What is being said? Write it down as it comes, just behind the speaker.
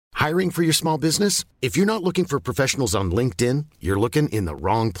Hiring for your small business? If you're not looking for professionals on LinkedIn, you're looking in the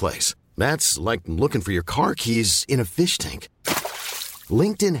wrong place. That's like looking for your car keys in a fish tank.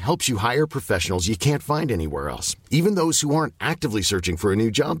 LinkedIn helps you hire professionals you can't find anywhere else, even those who aren't actively searching for a new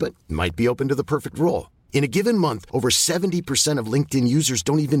job but might be open to the perfect role. In a given month, over 70% of LinkedIn users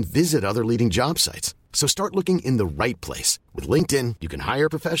don't even visit other leading job sites. So start looking in the right place. With LinkedIn, you can hire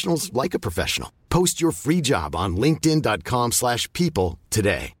professionals like a professional. Post your free job on linkedin.com/people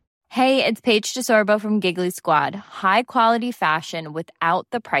today. Hey, it's Paige DeSorbo from Giggly Squad. High quality fashion without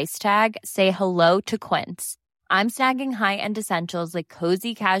the price tag. Say hello to Quince. I'm snagging high-end essentials like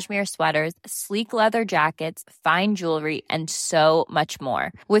cozy cashmere sweaters, sleek leather jackets, fine jewelry, and so much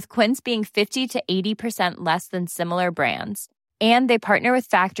more. With Quince being 50 to 80% less than similar brands. And they partner with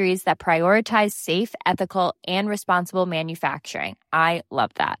factories that prioritize safe, ethical, and responsible manufacturing. I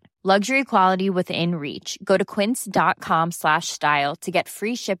love that. Luxury quality within reach. Go to quince.com/style to get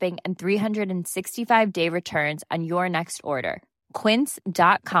free shipping and 365-day returns on your next order.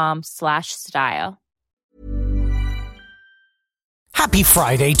 Quince.com/style. Happy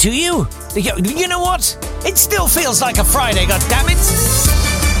Friday to you. You know what? It still feels like a Friday, goddammit.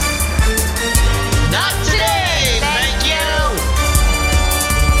 Not today, thank you.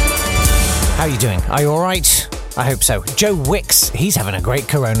 How are you doing? Are you all right? I hope so. Joe Wicks, he's having a great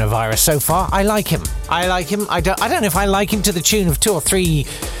coronavirus so far. I like him. I don't know if I like him to the tune of £2,000 or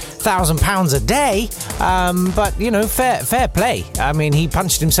 £3,000 a day, but, you know, fair play. I mean, he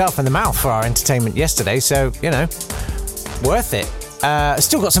punched himself in the mouth for our entertainment yesterday, so, you know, worth it.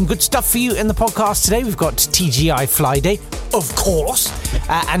 Still got some good stuff for you in the podcast today. We've got TGI Fly Day, of course.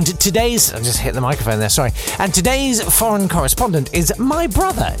 And today's... I just hit the microphone there, sorry. And today's foreign correspondent is my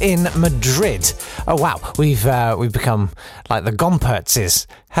brother in Madrid. Oh, wow. We've become like the Gompertzes,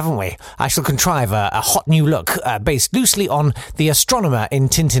 haven't we? I shall contrive a hot new look based loosely on the astronomer in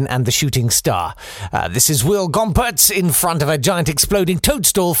Tintin and the Shooting Star. This is Will Gompertz in front of a giant exploding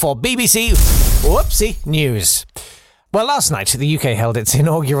toadstool for BBC Whoopsie News. Well, last night, the UK held its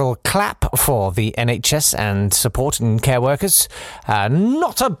inaugural clap for the NHS and support and care workers.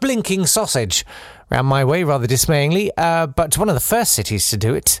 Not a blinking sausage round my way, rather dismayingly, but one of the first cities to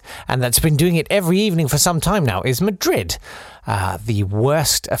do it, and that's been doing it every evening for some time now, is Madrid, the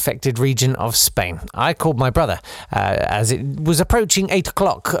worst affected region of Spain. I called my brother as it was approaching 8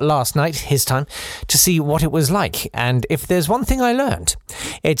 o'clock last night, his time, to see what it was like. And if there's one thing I learned,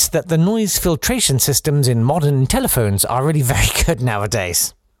 it's that the noise filtration systems in modern telephones are really very good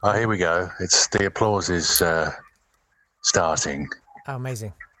nowadays. Oh, here we go. The applause is starting. Oh,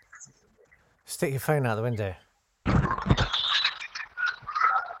 amazing. Stick your phone out the window.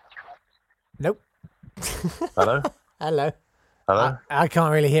 Nope. Hello? Hello. Hello? I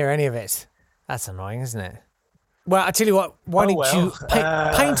can't really hear any of it. That's annoying, isn't it? Well, I tell you what. Why don't you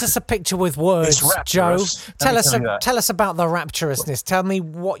paint us a picture with words, Joe? Tell us about the rapturousness. Tell me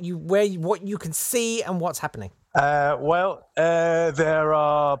what you can see and what's happening. There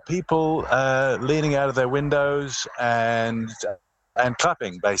are people leaning out of their windows and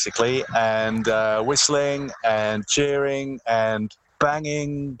clapping, basically, and whistling and cheering and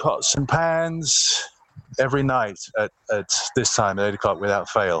banging pots and pans every night at this time, at 8 o'clock, without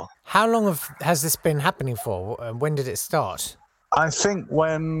fail. How long has this been happening for? When did it start? I think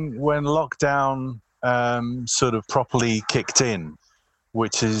when lockdown sort of properly kicked in,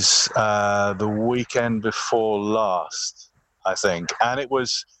 which is the weekend before last, I think. And it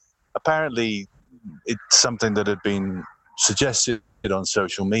was apparently something that had been suggested on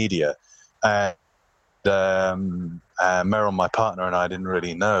social media. And Meryl, my partner, and I didn't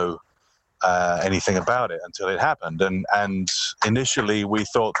really know anything about it until it happened. And initially we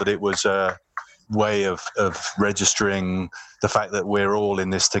thought that it was a way of registering the fact that we're all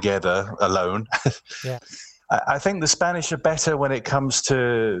in this together alone. Yeah. I think the Spanish are better when it comes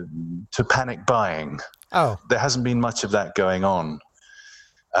to panic buying. Oh. There hasn't been much of that going on.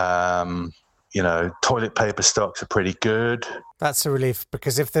 Toilet paper stocks are pretty good. That's a relief,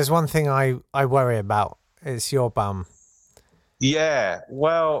 because if there's one thing I worry about, it's your bum. Yeah,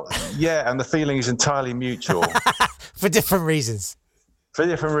 well, yeah, and the feeling is entirely mutual. For different reasons. For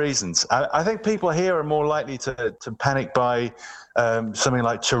different reasons. I think people here are more likely to panic buy something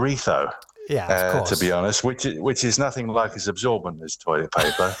like chorizo. Yeah, of course. To be honest, which is nothing like as absorbent as toilet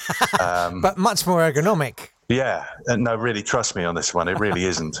paper. But much more ergonomic. Yeah, no, really, trust me on this one. It really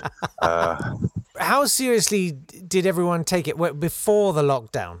isn't. How seriously did everyone take it before the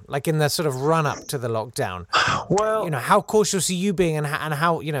lockdown? Like in the sort of run-up to the lockdown? Well... how cautious are you being, and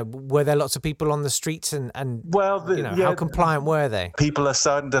how, were there lots of people on the streets and how compliant were they? People are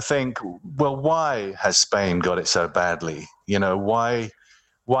starting to think, well, why has Spain got it so badly?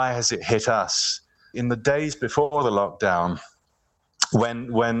 why has it hit us? In the days before the lockdown,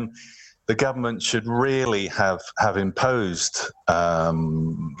 when the government should really have imposed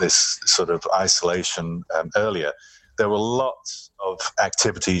this sort of isolation earlier, there were lots of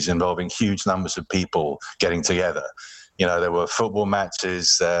activities involving huge numbers of people getting together. You know, there were football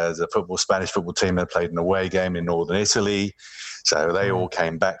matches. The Spanish football team had played an away game in northern Italy, so they all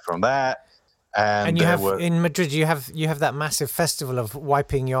came back from that. And you have in Madrid, you have that massive festival of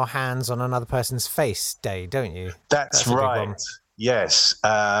wiping your hands on another person's face day, don't you? That's right. Yes.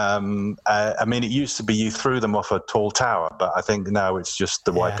 I mean, it used to be you threw them off a tall tower, but I think now it's just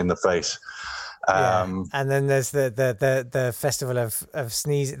the wiping the face. And then there's the festival of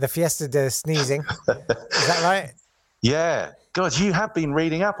sneeze, the Fiesta de Sneezing. Is that right? Yeah. God, you have been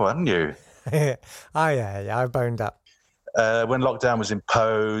reading up, haven't you? Yeah, I boned up. When lockdown was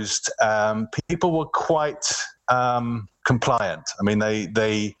imposed, people were quite compliant. I mean,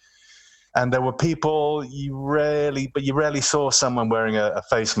 and there were people you rarely saw someone wearing a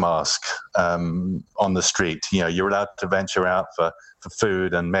face mask on the street. You know, you're allowed to venture out for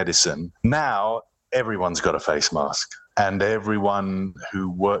food and medicine. Now everyone's got a face mask, and everyone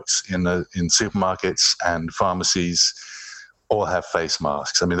who works in supermarkets and pharmacies all have face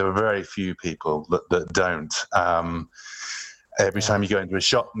masks. I mean, there are very few people that don't. Every time you go into a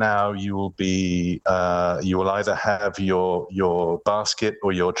shop now, you will either have your basket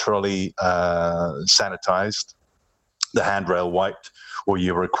or your trolley sanitized, the handrail wiped, or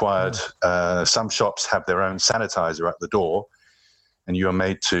you're required. Some shops have their own sanitizer at the door, and you are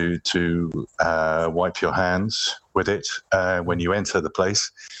made to wipe your hands with it when you enter the place.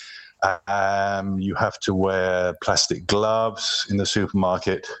 You have to wear plastic gloves in the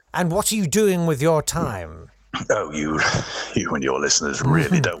supermarket. And what are you doing with your time? Oh, you and your listeners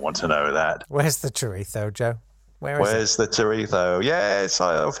really don't want to know that. Where's the chorizo, Joe? Where's the chorizo? Yes,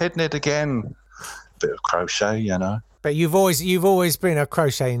 I've hidden it again. Bit of crochet, you know. But you've always been a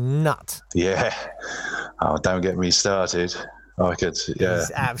crochet nut. Yeah. Oh, don't get me started.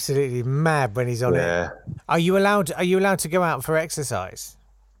 He's absolutely mad when he's on it. Are you allowed to go out for exercise?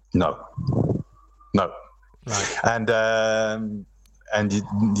 No. Right. And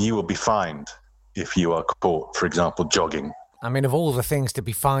you will be fined if you are caught, for example, jogging. I mean, of all the things to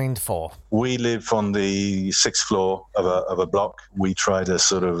be fined for. We live on the 6th floor of a block. We try to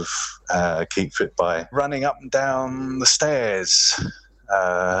sort of keep fit by running up and down the stairs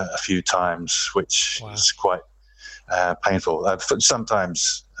a few times, which is quite painful. Like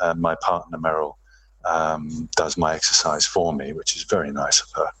my partner, Meryl, does my exercise for me, which is very nice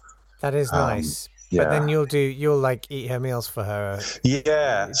of her. That is nice. Yeah. But then you'll like eat her meals for her.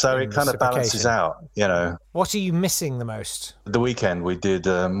 Yeah, so it kind of balances out, you know. What are you missing the most? The weekend we did,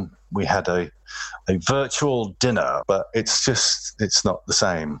 we had a virtual dinner, but it's not the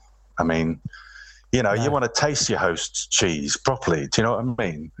same. I mean, you know, you want to taste your host's cheese properly. Do you know what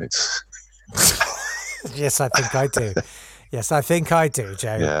I mean? It's. Yes, I think I do. Yes, I think I do,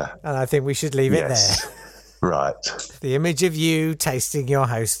 Joe. Yeah. And I think we should leave it there. Right. The image of you tasting your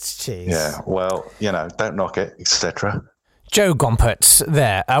host's cheese. Yeah, well, you know, don't knock it, etc. Joe Gompert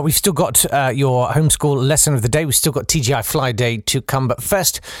there. We've still got your homeschool lesson of the day. We've still got TGI Fly Day to come. But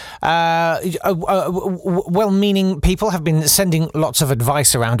first, well-meaning people have been sending lots of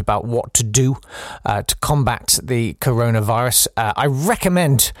advice around about what to do to combat the coronavirus. I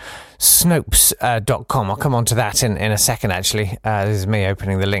recommend Snopes.com. I'll come on to that in a second, actually. This is me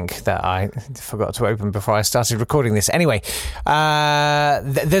opening the link that I forgot to open before I started recording this. Anyway,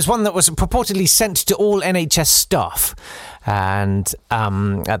 there's one that was purportedly sent to all NHS staff and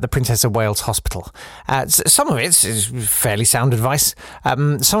at the Princess of Wales Hospital. Some of it is fairly sound advice.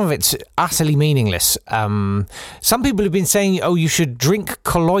 Some of it's utterly meaningless. Some people have been saying, oh, you should drink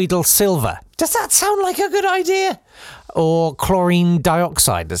colloidal silver. Does that sound like a good idea? Or chlorine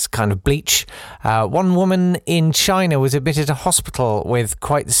dioxide, that's kind of bleach. One woman in China was admitted to hospital with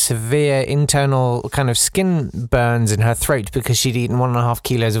quite severe internal kind of skin burns in her throat because she'd eaten 1.5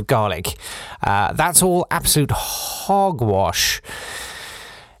 kilos of garlic. That's all absolute hogwash.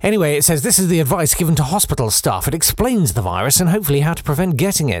 Anyway, it says this is the advice given to hospital staff. It explains the virus and hopefully how to prevent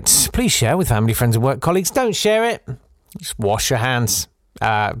getting it. Please share with family, friends and work colleagues. Don't share it. Just wash your hands.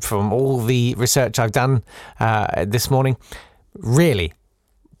 From all the research I've done this morning, really,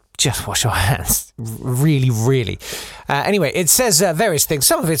 just wash your hands. Really, really. Anyway, it says various things.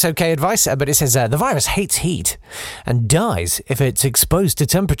 Some of it's okay advice, but it says the virus hates heat and dies if it's exposed to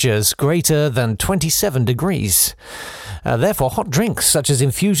temperatures greater than 27 degrees. Therefore, hot drinks such as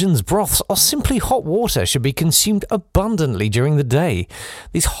infusions, broths, or simply hot water should be consumed abundantly during the day.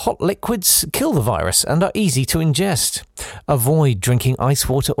 These hot liquids kill the virus and are easy to ingest. Avoid drinking ice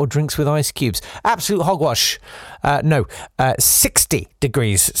water or drinks with ice cubes. Absolute hogwash. 60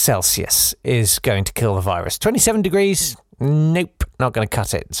 degrees Celsius is going to kill the virus. 27 degrees, nope, not going to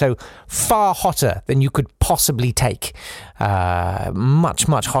cut it. So far hotter than you could possibly take. Much,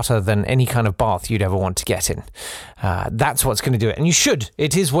 much hotter than any kind of bath you'd ever want to get in. That's what's going to do it. And you should.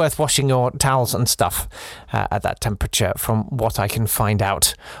 It is worth washing your towels and stuff at that temperature from what I can find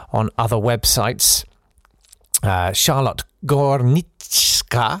out on other websites. Charlotte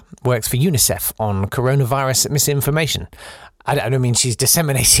Gornitska works for UNICEF on coronavirus misinformation. I don't mean she's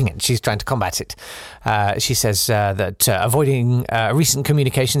disseminating it. She's trying to combat it. She says that avoiding recent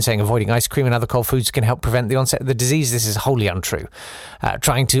communication saying avoiding ice cream and other cold foods can help prevent the onset of the disease. This is wholly untrue.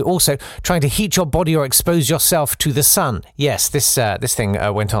 Trying to heat your body or expose yourself to the sun. Yes, this thing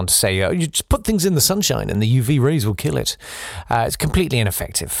went on to say you just put things in the sunshine and the UV rays will kill it. It's completely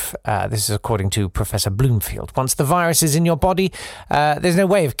ineffective. This is according to Professor Bloomfield. Once the virus is in your body, there's no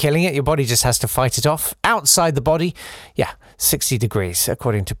way of killing it. Your body just has to fight it off. Outside the body, 60 degrees,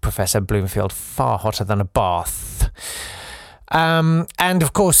 according to Professor Bloomfield, far hotter than a bath. And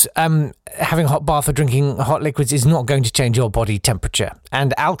of course, having a hot bath or drinking hot liquids is not going to change your body temperature.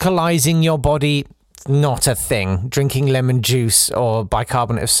 And alkalizing your body, not a thing. Drinking lemon juice or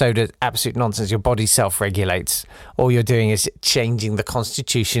bicarbonate of soda, absolute nonsense. Your body self-regulates. All you're doing is changing the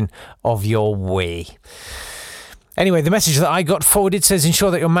constitution of your wee. Anyway, the message that I got forwarded says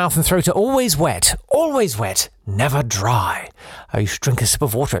ensure that your mouth and throat are always wet, never dry. You should drink a sip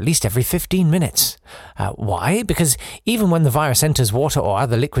of water at least every 15 minutes. Why? Because even when the virus enters water or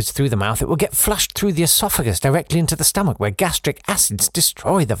other liquids through the mouth, it will get flushed through the esophagus directly into the stomach, where gastric acids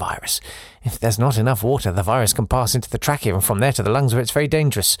destroy the virus. If there's not enough water, the virus can pass into the trachea and from there to the lungs, where it's very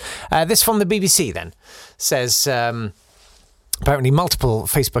dangerous. This from the BBC then says... Apparently multiple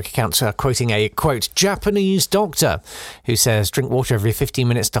Facebook accounts are quoting a, quote, Japanese doctor who says drink water every 15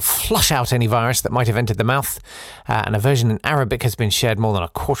 minutes to flush out any virus that might have entered the mouth. And a version in Arabic has been shared more than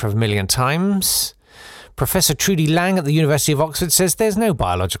 250,000 times. Professor Trudy Lang at the University of Oxford says there's no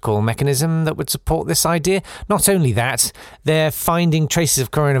biological mechanism that would support this idea. Not only that, they're finding traces of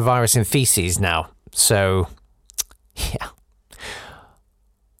coronavirus in feces now. So, yeah.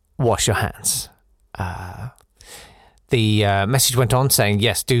 Wash your hands. The message went on saying,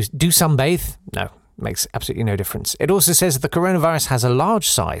 yes, do sunbathe. No, makes absolutely no difference. It also says that the coronavirus has a large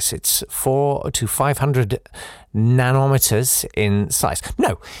size. It's 400 to 500 nanometers in size.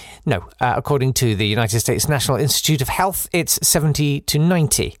 No. According to the United States National Institute of Health, it's 70 to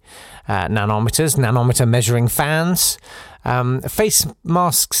 90 nanometers. Nanometer measuring fans. Face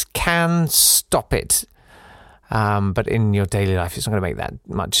masks can stop it. But in your daily life, it's not going to make that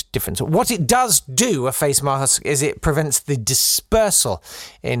much difference. What it does do, a face mask, is it prevents the dispersal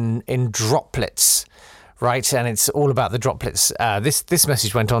in droplets, right? And it's all about the droplets. This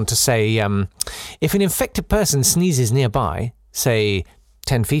message went on to say, if an infected person sneezes nearby, say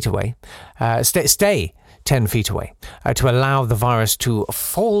 10 feet away, stay 10 feet away to allow the virus to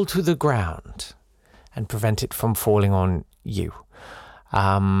fall to the ground and prevent it from falling on you.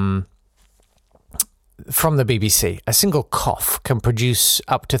 From the BBC, a single cough can produce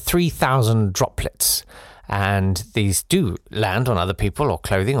up to 3,000 droplets, and these do land on other people or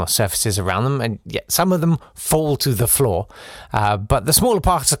clothing or surfaces around them, and yet some of them fall to the floor, but the smaller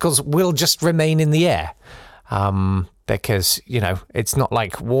particles will just remain in the air, because, it's not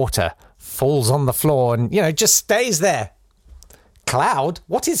like water falls on the floor and, just stays there. Cloud?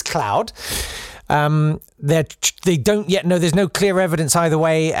 What is cloud? They don't yet know. There's no clear evidence either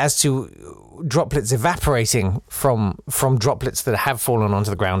way as to droplets evaporating from droplets that have fallen onto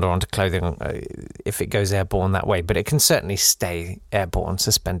the ground or onto clothing if it goes airborne that way. But it can certainly stay airborne,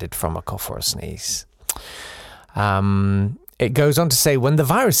 suspended from a cough or a sneeze. It goes on to say, when the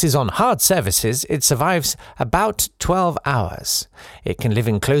virus is on hard surfaces, it survives about 12 hours. It can live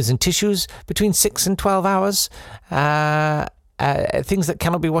in clothes and tissues between 6 and 12 hours. Things that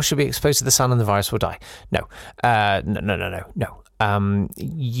cannot be washed should be exposed to the sun and the virus will die. No.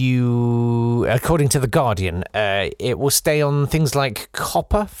 According to The Guardian, it will stay on things like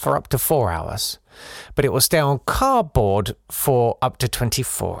copper for up to 4 hours, but it will stay on cardboard for up to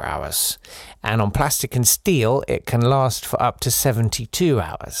 24 hours. And on plastic and steel, it can last for up to 72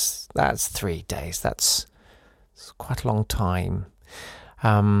 hours. That's 3 days. That's quite a long time.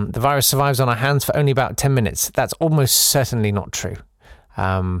 The virus survives on our hands for only about 10 minutes. That's almost certainly not true.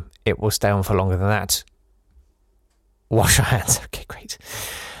 It will stay on for longer than that. Wash your hands. Okay, great.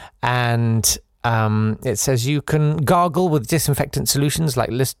 And it says you can gargle with disinfectant solutions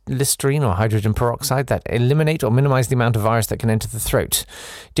like Listerine or hydrogen peroxide that eliminate or minimize the amount of virus that can enter the throat.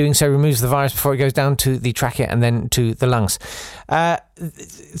 Doing so removes the virus before it goes down to the trachea and then to the lungs.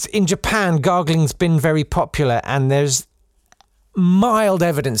 In Japan, gargling's been very popular, and there's mild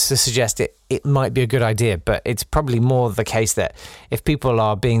evidence to suggest it might be a good idea, but it's probably more the case that if people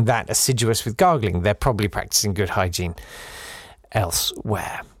are being that assiduous with gargling, they're probably practicing good hygiene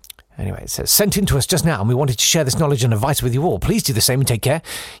elsewhere. Anyway, it says, sent in to us just now, and we wanted to share this knowledge and advice with you all. Please do the same and take care.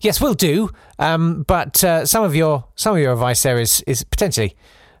 Yes, we'll do. But some of your advice there is potentially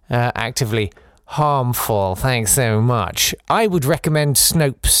actively harmful. Thanks so much. I would recommend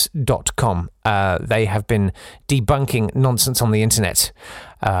Snopes.com. They have been debunking nonsense on the internet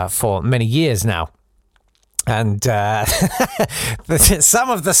for many years now. And some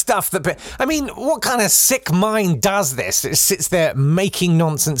of the stuff that... I mean, what kind of sick mind does this? It sits there making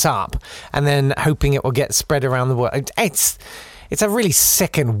nonsense up and then hoping it will get spread around the world. It's a really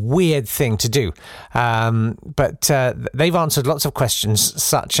sick and weird thing to do. But they've answered lots of questions,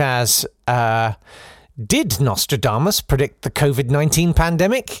 such as, did Nostradamus predict the COVID-19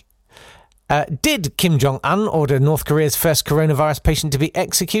 pandemic? Did Kim Jong-un order North Korea's first coronavirus patient to be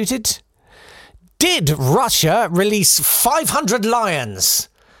executed? Did Russia release 500 lions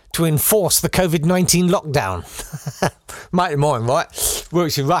to enforce the COVID-19 lockdown? Mate of mine, right?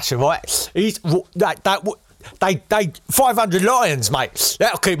 Works in Russia, right? They 500 lions, mate.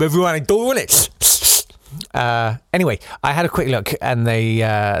 That'll keep everyone indoors, won't it? Anyway, I had a quick look, and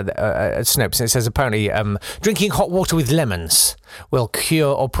at Snopes, and it says apparently drinking hot water with lemons will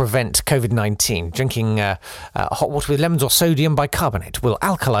cure or prevent COVID-19. Drinking hot water with lemons or sodium bicarbonate will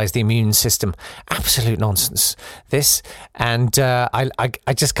alkalize the immune system. Absolute nonsense, this. And I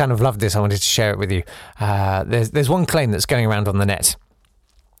just kind of loved this. I wanted to share it with you. There's one claim that's going around on the net,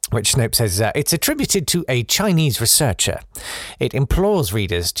 which Snopes says it's attributed to a Chinese researcher. It implores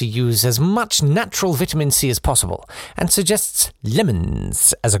readers to use as much natural vitamin C as possible and suggests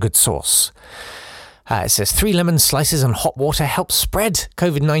lemons as a good source. It says 3 lemon slices and hot water help spread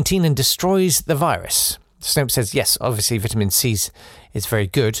COVID-19 and destroys the virus. Snopes says, yes, obviously vitamin C is very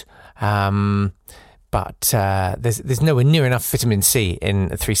good, but there's nowhere near enough vitamin C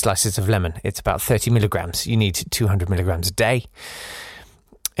in 3 slices of lemon. It's about 30 milligrams. You need 200 milligrams a day.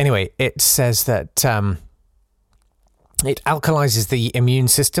 Anyway, it says that it alkalizes the immune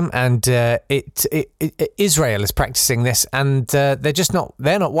system, and Israel is practicing this, and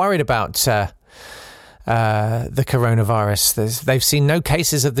they're not worried about the coronavirus. They've seen no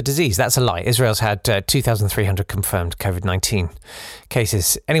cases of the disease. That's a lie. Israel's had 2,300 confirmed COVID-19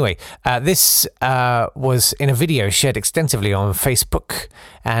 cases. Anyway, this was in a video shared extensively on Facebook,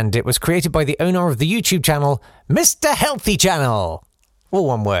 and it was created by the owner of the YouTube channel, Mr. Healthy Channel. All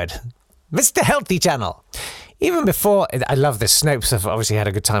one word. Mr. Healthy Channel. Even before... I love this. Snopes have obviously had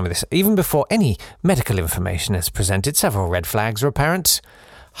a good time with this. Even before any medical information is presented, several red flags are apparent.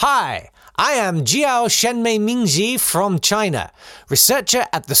 Hi, I am Jiao Shenmei Mingji from China, researcher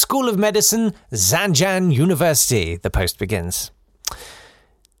at the School of Medicine, Zhanjiang University. The post begins.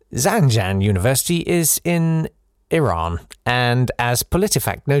 Zhanjiang University is in Iran, and as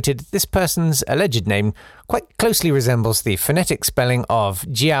PolitiFact noted, this person's alleged name quite closely resembles the phonetic spelling of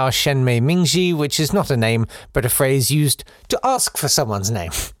Jiao Shenmei Mingji, which is not a name, but a phrase used to ask for someone's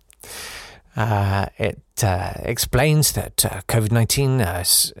name. It explains that COVID-19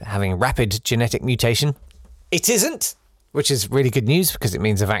 is having rapid genetic mutation. It isn't, which is really good news because it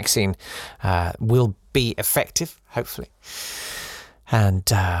means a vaccine will be effective, hopefully. And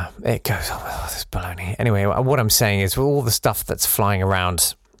it goes on with all this baloney. Anyway, what I'm saying is, with all the stuff that's flying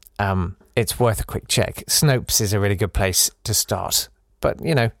around, it's worth a quick check. Snopes is a really good place to start. But,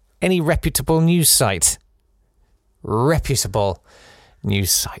 you know, any reputable news site.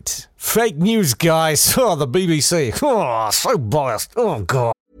 Fake news, guys. Oh, the BBC. Oh, so biased. Oh,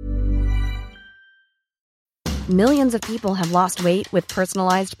 God. Millions of people have lost weight with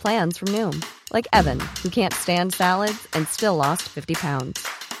personalized plans from Noom. Like Evan, who can't stand salads and still lost 50 pounds.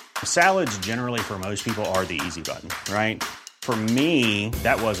 Salads generally for most people are the easy button, right? For me,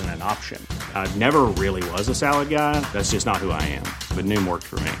 that wasn't an option. I never really was a salad guy. That's just not who I am. But Noom worked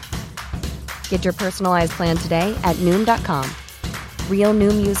for me. Get your personalized plan today at Noom.com. Real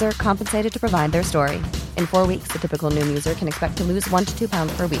Noom user compensated to provide their story. In 4 weeks, the typical Noom user can expect to lose 1 to 2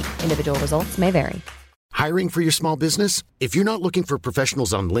 pounds per week. Individual results may vary. Hiring for your small business? If you're not looking for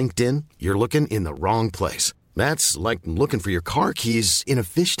professionals on LinkedIn, you're looking in the wrong place. That's like looking for your car keys in a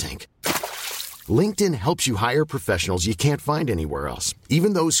fish tank. LinkedIn helps you hire professionals you can't find anywhere else,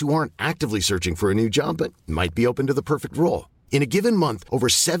 even those who aren't actively searching for a new job but might be open to the perfect role. In a given month, over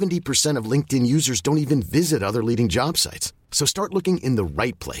 70% of LinkedIn users don't even visit other leading job sites. So start looking in the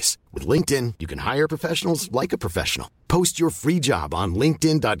right place. With LinkedIn, you can hire professionals like a professional. Post your free job on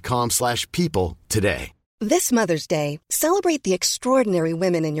linkedin.com/people today. This Mother's Day, celebrate the extraordinary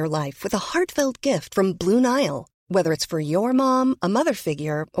women in your life with a heartfelt gift from Blue Nile. Whether it's for your mom, a mother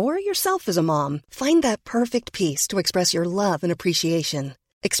figure, or yourself as a mom, find that perfect piece to express your love and appreciation.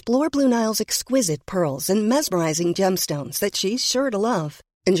 Explore Blue Nile's exquisite pearls and mesmerizing gemstones that she's sure to love.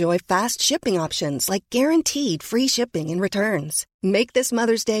 Enjoy fast shipping options like guaranteed free shipping and returns. Make this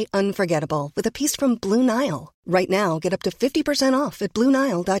Mother's Day unforgettable with a piece from Blue Nile. Right now, get up to 50% off at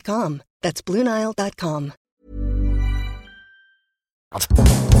BlueNile.com. That's BlueNile.com.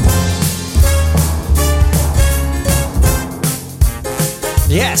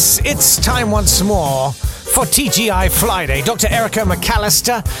 Yes, it's time once more for TGI Friday. Dr. Erica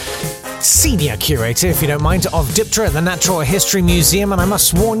McAllister, Senior Curator, if you don't mind, of Diptera at the Natural History Museum. And I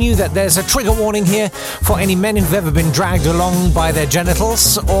must warn you that there's a trigger warning here for any men who've ever been dragged along by their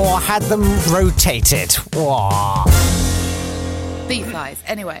genitals or had them rotated. Whoa. Bee flies.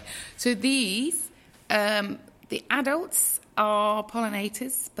 Anyway, so these, the adults are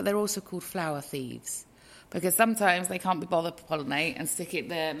pollinators, but they're also called flower thieves. Because sometimes they can't be bothered to pollinate and stick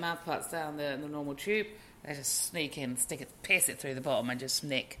their mouth parts down the normal tube. They just sneak in, pierce it through the bottom and just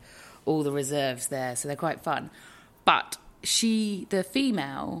nick all the reserves there. So they're quite fun. But the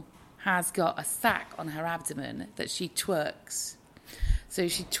female, has got a sac on her abdomen that she twerks. So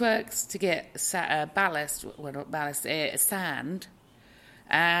she twerks to get sand.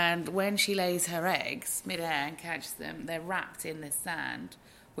 And when she lays her eggs mid-air and catches them, they're wrapped in this sand,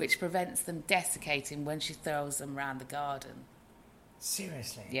 which prevents them desiccating when she throws them around the garden.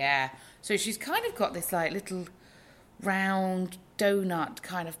 Seriously? Yeah. So she's kind of got this like little round donut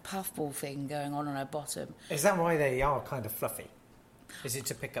kind of puffball thing going on her bottom. Is that why they are kind of fluffy? Is it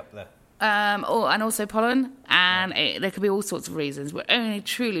to pick up the... and also pollen, and there could be all sorts of reasons. We're only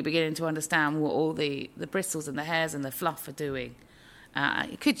truly beginning to understand what all the bristles and the hairs and the fluff are doing.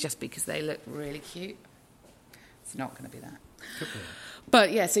 It could just be because they look really cute. It's not going to be that. Could be.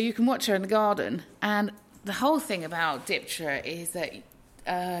 But yeah, so you can watch her in the garden, and the whole thing about Diptera is that,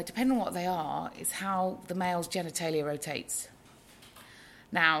 depending on what they are, is how the male's genitalia rotates.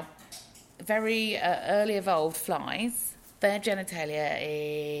 Now, very early evolved flies, their genitalia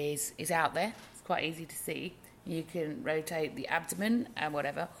is out there. It's quite easy to see. You can rotate the abdomen and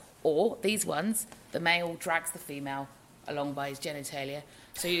whatever, or these ones, the male drags the female along by his genitalia.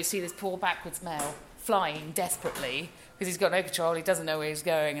 So you see this poor backwards male flying desperately because he's got no control, he doesn't know where he's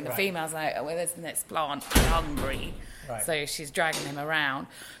going, and the female's like, oh, well, there's the next plant, I'm hungry. Right. So she's dragging him around.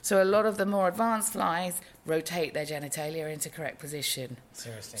 So a lot of the more advanced flies rotate their genitalia into correct position.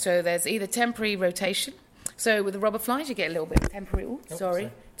 Seriously? So there's either temporary rotation. So with the robber flies, you get a little bit of temporary...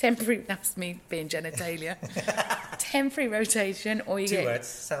 Temporary, that's me being genitalia. Temporary rotation, or you get... 2 words,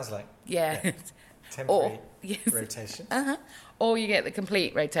 sounds like. Yeah. Temporary rotation. Or you get the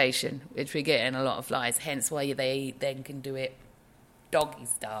complete rotation, which we get in a lot of flies, hence why they then can do it doggy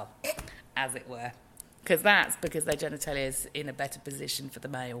style, as it were. Because their genitalia is in a better position for the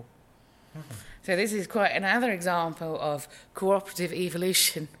male. Mm-hmm. So this is quite another example of cooperative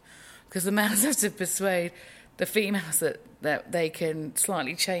evolution, because the males have to persuade the females that they can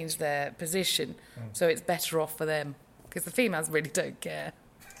slightly change their position, so it's better off for them, because the females really don't care.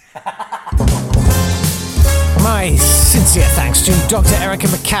 My sincere thanks to Dr. Erica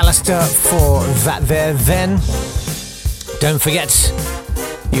McAllister for that there then. Don't forget,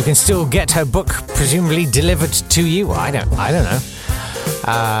 you can still get her book presumably delivered to you. I don't know.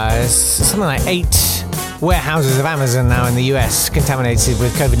 Something like 8 warehouses of Amazon now in the US contaminated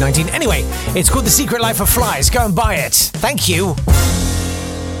with COVID-19. Anyway, it's called The Secret Life of Flies. Go and buy it. Thank you.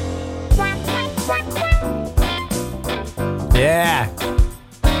 Yeah.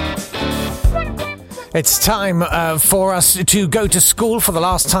 It's time for us to go to school for the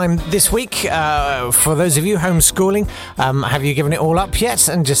last time this week. For those of you homeschooling, have you given it all up yet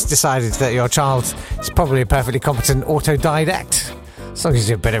and just decided that your child is probably a perfectly competent autodidact? As long as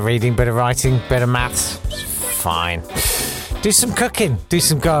you do a bit of reading, bit of writing, bit of maths, fine. Do some cooking, do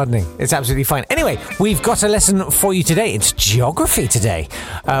some gardening. It's absolutely fine. Anyway, we've got a lesson for you today. It's geography today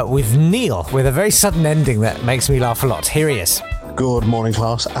with Neil, with a very sudden ending that makes me laugh a lot. Here he is. Good morning,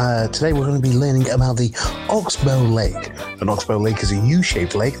 class. Today we're going to be learning about the Oxbow Lake. An Oxbow Lake is a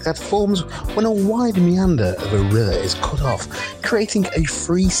U-shaped lake that forms when a wide meander of a river is cut off, creating a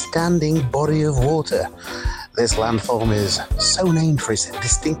freestanding body of water. This landform is so named for its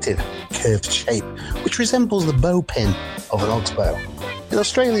distinctive curved shape, which resembles the bow pin of an oxbow. In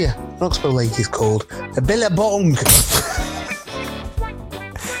Australia, an oxbow lake is called a billabong.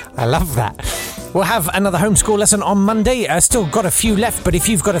 I love that. We'll have another homeschool lesson on Monday. Still got a few left, but if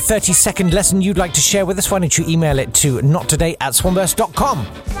you've got a 30-second lesson you'd like to share with us, why don't you email it to nottoday@swanburst.com.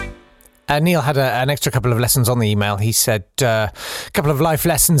 Neil had an extra couple of lessons on the email. He said, a couple of life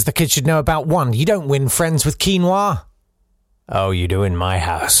lessons the kids should know about. 1, you don't win friends with quinoa. Oh, you do in my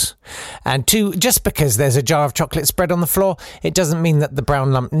house. And 2, just because there's a jar of chocolate spread on the floor, it doesn't mean that the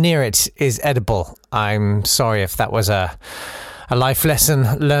brown lump near it is edible. I'm sorry if that was a life lesson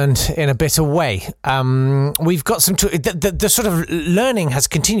learned in a bitter way. We've got some... The sort of learning has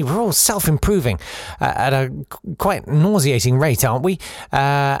continued. We're all self-improving at a quite nauseating rate, aren't we?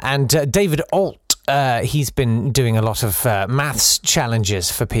 And David Alt, he's been doing a lot of maths challenges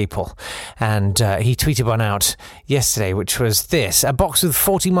for people. And he tweeted one out yesterday, which was this. A box with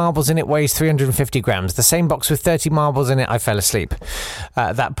 40 marbles in it weighs 350 grams. The same box with 30 marbles in it, I fell asleep.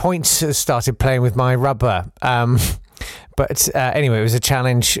 At that point, started playing with my rubber. But anyway, it was a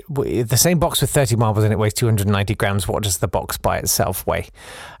challenge. The same box with 30 marbles in it weighs 290 grams. What does the box by itself weigh?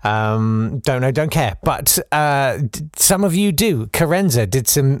 Don't know, don't care. But some of you do. Karenza did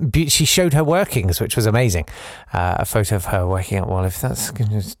she showed her workings, which was amazing. A photo of her working out, well, if it's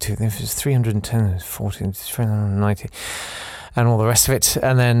 310, 40, 390... and all the rest of it.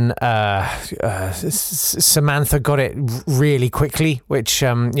 And then Samantha got it really quickly, which,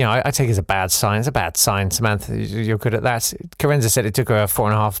 I take as a bad sign. It's a bad sign, Samantha. You're good at that. Karenza said it took her a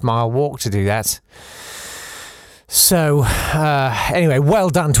 4.5-mile walk to do that. So, anyway, well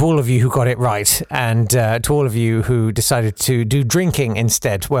done to all of you who got it right, and to all of you who decided to do drinking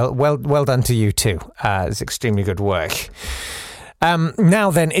instead. Well done to you too. It's extremely good work.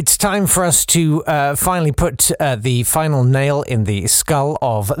 Now then, it's time for us to finally put the final nail in the skull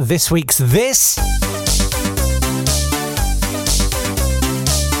of this week's This.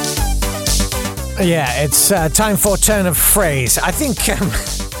 Yeah, it's time for Turn of Phrase. I think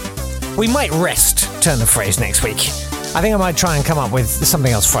we might rest Turn of Phrase next week. I think I might try and come up with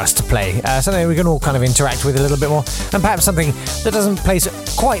something else for us to play. Something we can all kind of interact with a little bit more. And perhaps something that doesn't place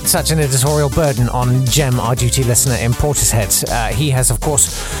quite such an editorial burden on Jem, our duty listener in Portishead. He has, of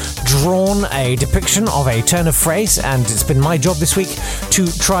course, drawn a depiction of a turn of phrase, and it's been my job this week to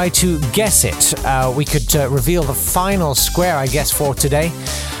try to guess it. We could reveal the final square, I guess, for today,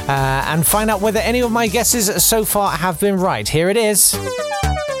 and find out whether any of my guesses so far have been right. Here it is.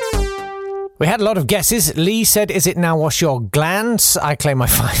 We had a lot of guesses. Lee said, is it now wash your glands? I claim my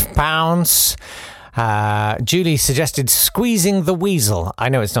 £5. Julie suggested squeezing the weasel. I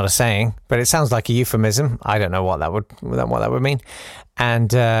know it's not a saying, but it sounds like a euphemism. I don't know what that would mean. And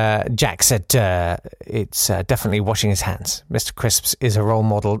Jack said it's definitely washing his hands. Mr. Crisps is a role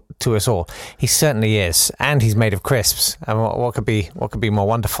model to us all. He certainly is, and he's made of crisps. And what could be more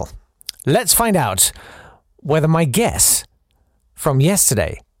wonderful? Let's find out whether my guess from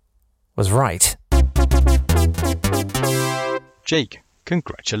yesterday was right. Jake,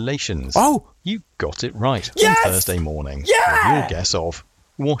 congratulations. Oh! You got it right Yes! on Thursday morning. Yeah! With your guess of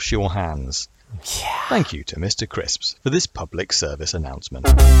wash your hands. Yeah. Thank you to Mr. Crisps for this public service announcement.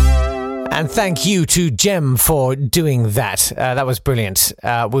 And thank you to Jem for doing that. That was brilliant.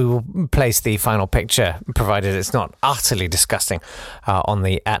 We will place the final picture, provided it's not utterly disgusting, on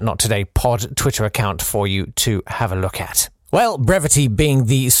the @NotTodayPod Twitter account for you to have a look at. Well, brevity being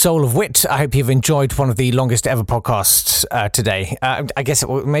the soul of wit, I hope you've enjoyed one of the longest ever podcasts today. I guess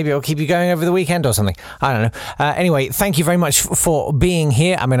maybe it'll keep you going over the weekend or something. I don't know. Anyway, thank you very much for being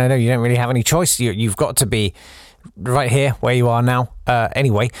here. I mean, I know you don't really have any choice. You've got to be right here where you are now.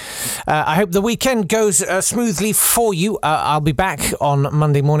 Anyway, I hope the weekend goes smoothly for you. I'll be back on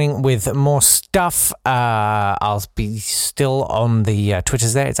Monday morning with more stuff. I'll be still on the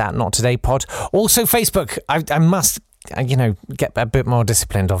Twitters there. It's @NotTodayPod. Also Facebook. I must... get a bit more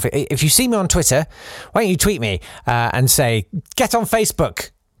disciplined of it. If you see me on Twitter, why don't you tweet me and say, get on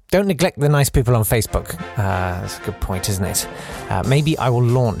Facebook. Don't neglect the nice people on Facebook. That's a good point, isn't it? Maybe I will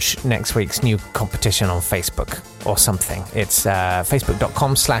launch next week's new competition on Facebook or something. It's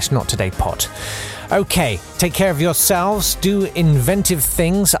facebook.com/nottodaypod. Okay, take care of yourselves. Do inventive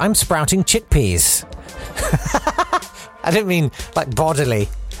things. I'm sprouting chickpeas. I don't mean like bodily.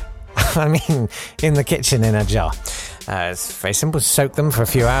 I mean in the kitchen in a jar. It's very simple. Soak them for a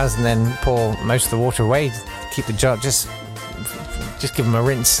few hours and then pour most of the water away. Keep the jar, just give them a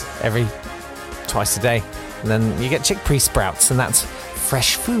rinse twice a day. And then you get chickpea sprouts, and that's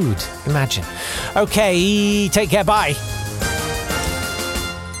fresh food. Imagine. Okay, take care. Bye.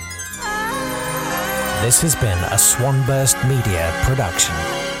 This has been a Swanburst Media production.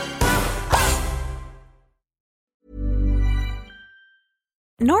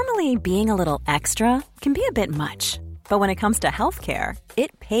 Normally, being a little extra can be a bit much, but when it comes to healthcare,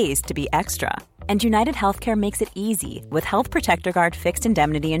 it pays to be extra. And United Healthcare makes it easy with Health Protector Guard fixed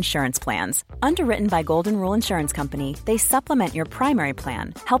indemnity insurance plans. Underwritten by Golden Rule Insurance Company, they supplement your primary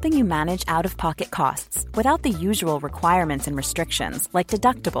plan, helping you manage out-of-pocket costs without the usual requirements and restrictions like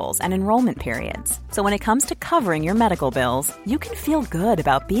deductibles and enrollment periods. So when it comes to covering your medical bills, you can feel good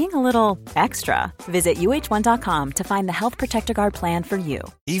about being a little extra. Visit UH1.com to find the Health Protector Guard plan for you.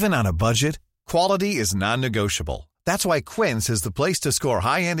 Even on a budget, quality is non-negotiable. That's why Quince is the place to score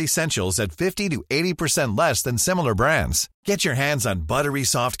high-end essentials at 50 to 80% less than similar brands. Get your hands on buttery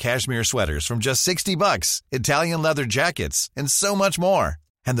soft cashmere sweaters from just $60, Italian leather jackets, and so much more.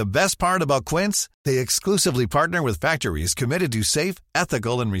 And the best part about Quince, they exclusively partner with factories committed to safe,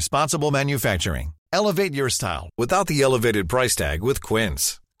 ethical, and responsible manufacturing. Elevate your style without the elevated price tag with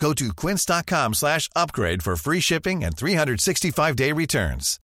Quince. Go to quince.com/upgrade for free shipping and 365-day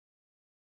returns.